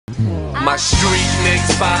My street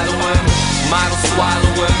niggas following me, models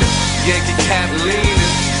swallowing me, Yankee Catalina,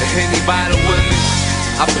 the Henny by the women.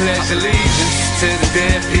 I pledge allegiance to the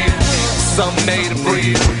dead people. Some made of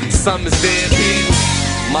breathe, some is dead people.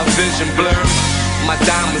 My vision blurry, my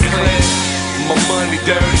diamonds clear, my money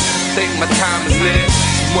dirty, think my time is lit.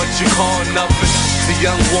 What you call nothing, the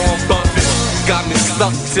young Warren Buffett got me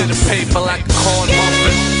stuck to the paper like a corn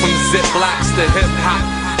muffin. From Ziplocs to hip hop,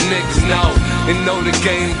 niggas know the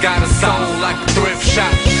game got a soul like a thrift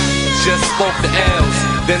shop. Just spoke the L's,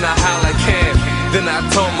 then I holla can. Then I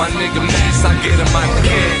told my nigga Max I get him out the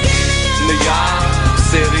can. New York,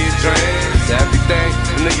 city of dreams, everything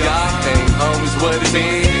in New York ain't always what it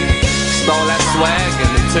means. Stole that swag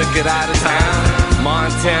and they took it out of town.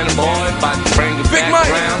 Montana boy, about to bring it back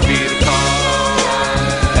around. Be the car,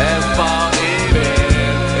 F-R-E,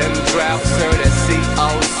 in the drought, sir, that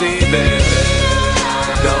C-O-C, baby.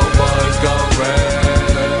 Go boys, go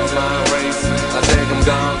red, my race, I think I'm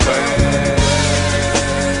gone crazy.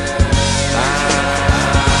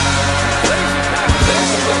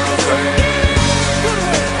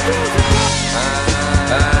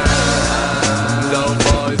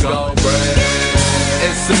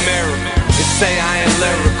 Say I ain't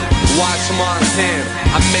lyrical, watch Montana,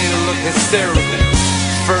 I made it look hysterical.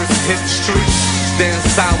 First hit the streets, then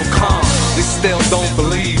sour calm. They still don't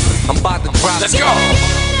believe I'm about to drop. Let's go.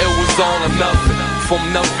 It was all or nothing, from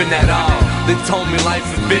nothing at all. They told me life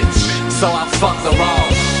a bitch, so I fucked her all.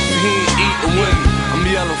 He ain't eating with me, I'm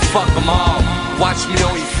yelling fuck them all. Watch me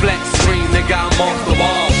on your flat screen, nigga, I'm off the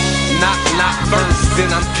wall. Knock first,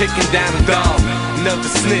 then I'm kicking down the door. Never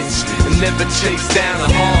snitch, and never chase down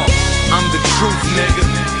the hall. I'm the truth, nigga,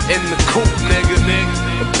 in the coop, nigga,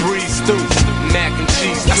 a breeze through, mac and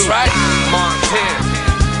cheese, that's right, Montana.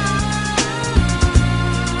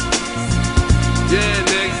 Yeah,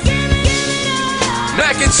 nigga,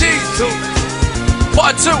 mac and cheese, too.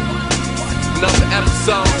 Part 2, another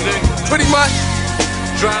episode, nigga. Pretty much.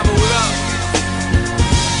 Drama, what up?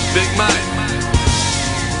 Big Mike.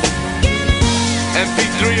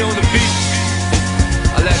 MP3 on the beat.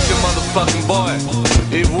 I let your motherfucking boy,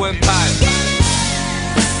 Evil Empire,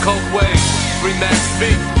 Coke Wave, Free Max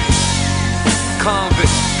B,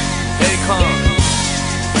 Convict, Akon,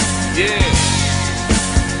 yeah.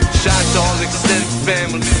 Shout out to all the extended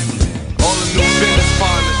family, all the new business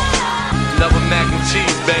partners. Love a mac and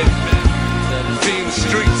cheese, baby. Feeding the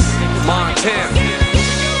streets, Montana.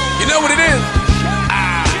 You know what it is?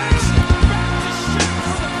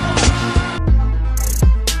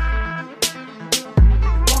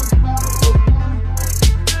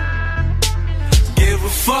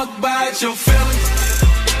 Fuck about your feelings.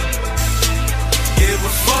 Give a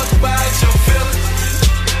fuck about your feelings.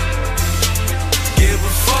 Give a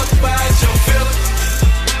fuck about your feelings.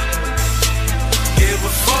 Give a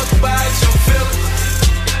fuck about your feelings.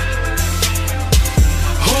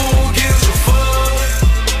 Who gives a fuck?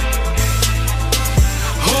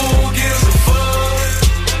 Who gives a fuck?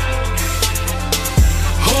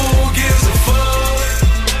 Who gives a fuck?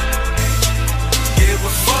 Give a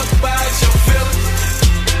fuck about your feelings.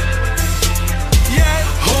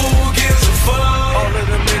 All of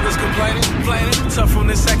them niggas complaining, tough from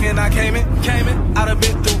the second I came in. I done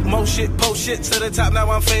been through more shit, post shit to the top, now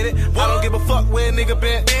I'm faded. I don't give a fuck where a nigga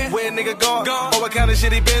been, where a nigga gone, or what kind of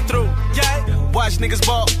shit he been through. Yeah, watch niggas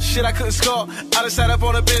ball, shit I couldn't score. I done sat up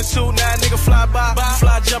on a bench too, now a nigga fly by,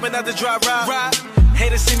 fly jumping out the drop ride.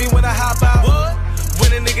 Haters see me when I hop out.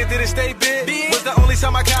 When a nigga didn't stay big, was the only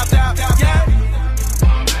time I copped out. Yeah.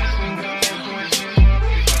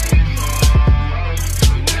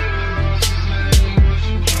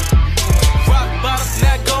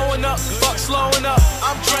 Not going up, fuck slowing up.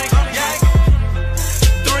 I'm drinking, yeah.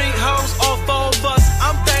 3 hoes, all 4 of us.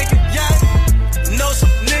 I'm thinking, yeah. Know some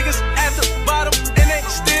niggas at the bottom and they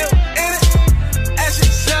still in it. Ask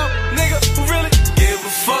yourself, nigga, who really give a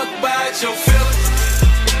fuck about your feelings?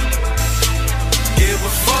 Give a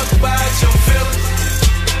fuck about your feelings.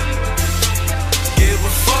 Give a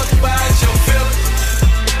fuck about your feelings.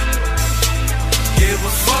 Give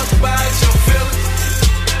a fuck about your feelings.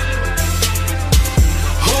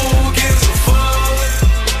 Who gives a fuck?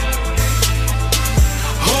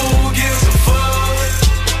 Who gives a fuck?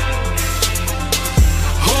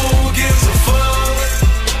 Who gives a fuck?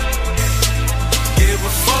 Give a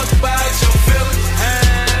fuck about your feelings.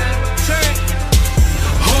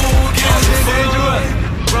 Who gives a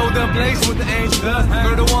fuck? Rolled up lace with the angel dust.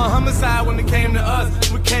 Murder one homicide when it came to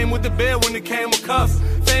us. We came with the bill when it came with cuffs.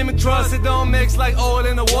 Fame and trust, it don't mix like oil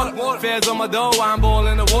in the water. Feds on my dough, I'm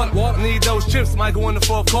boiling the water. Need those chips, Michael in the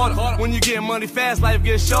 4th quarter. When you get money fast, life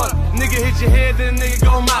gets shorter. Nigga hit your head, then nigga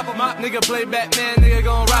gon' mop. Nigga play Batman, nigga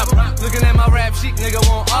gon' rob. cheap, nigga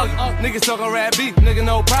won't argue. Niggas talking rap beef, nigga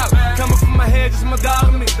no problem. Coming from my head, just my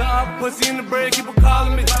dog me. Pussy in the bread, keep on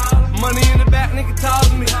calling me. Money in the back, nigga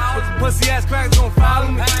taller me. But the pussy ass crackers gon' follow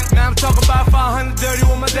me. Now I'm talking about 500 dirty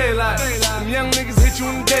with my daylight. Them young niggas hit you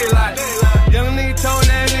in the daylight. Young nigga told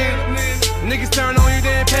that nigga. Niggas turn on you,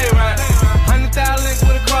 they ain't pay right. 100,000 links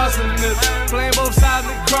with a cross in the middle. Playing both sides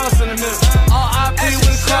with a cross in the middle. All IP with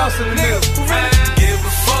a cross in the middle. Give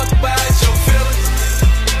a fuck about your